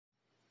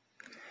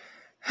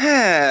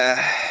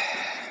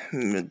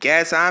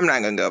Guess I'm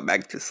not gonna go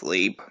back to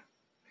sleep.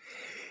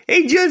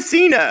 Hey, just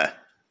Cena.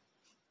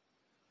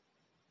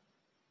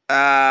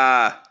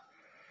 Olimar,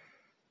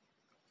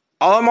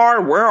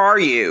 where are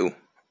you?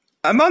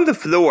 I'm on the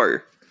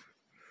floor.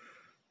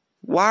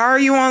 Why are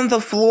you on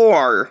the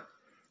floor?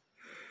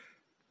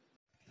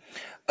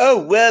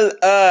 Oh, well,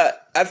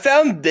 I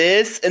found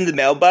this in the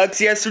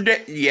mailbox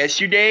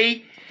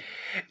yesterday,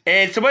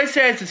 and somebody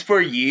says it's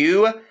for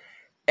you,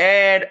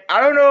 and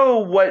I don't know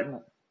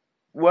what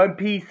One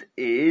Piece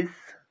is,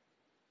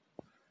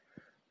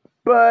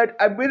 but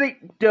I really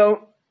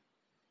don't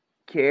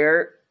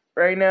care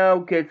right now,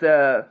 because,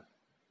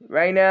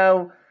 right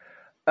now,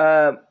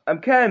 I'm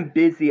kind of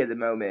busy at the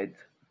moment.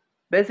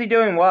 Busy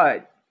doing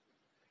what?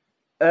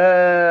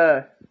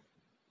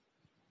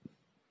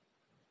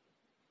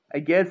 I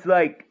guess,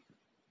 like,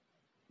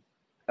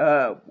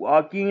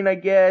 walking, I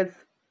guess,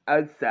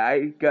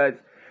 outside, because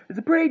it's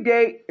a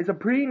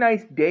pretty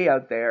nice day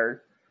out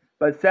there,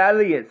 but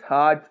sadly it's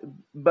hot,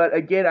 but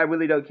again, I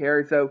really don't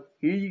care, so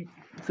here you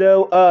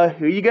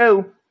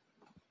go.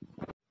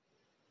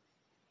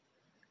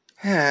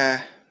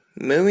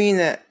 Moving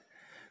that,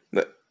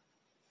 but,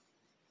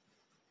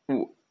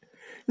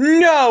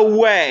 no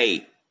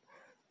way!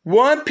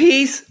 One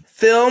Piece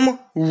film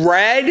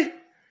Red?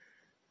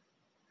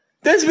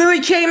 This movie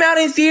came out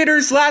in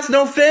theaters last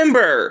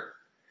November.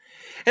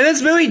 And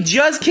this movie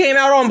just came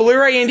out on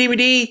Blu-ray and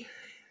DVD.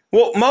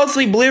 Well,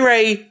 mostly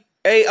Blu-ray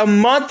a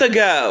month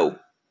ago.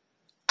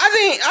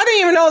 I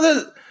didn't even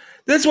know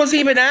this was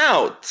even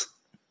out.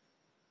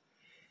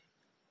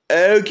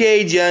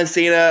 Okay, John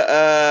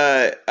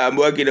Cena, I'm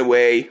walking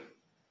away.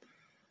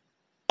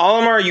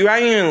 Olimar, you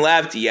haven't even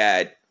left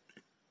yet.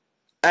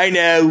 I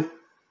know.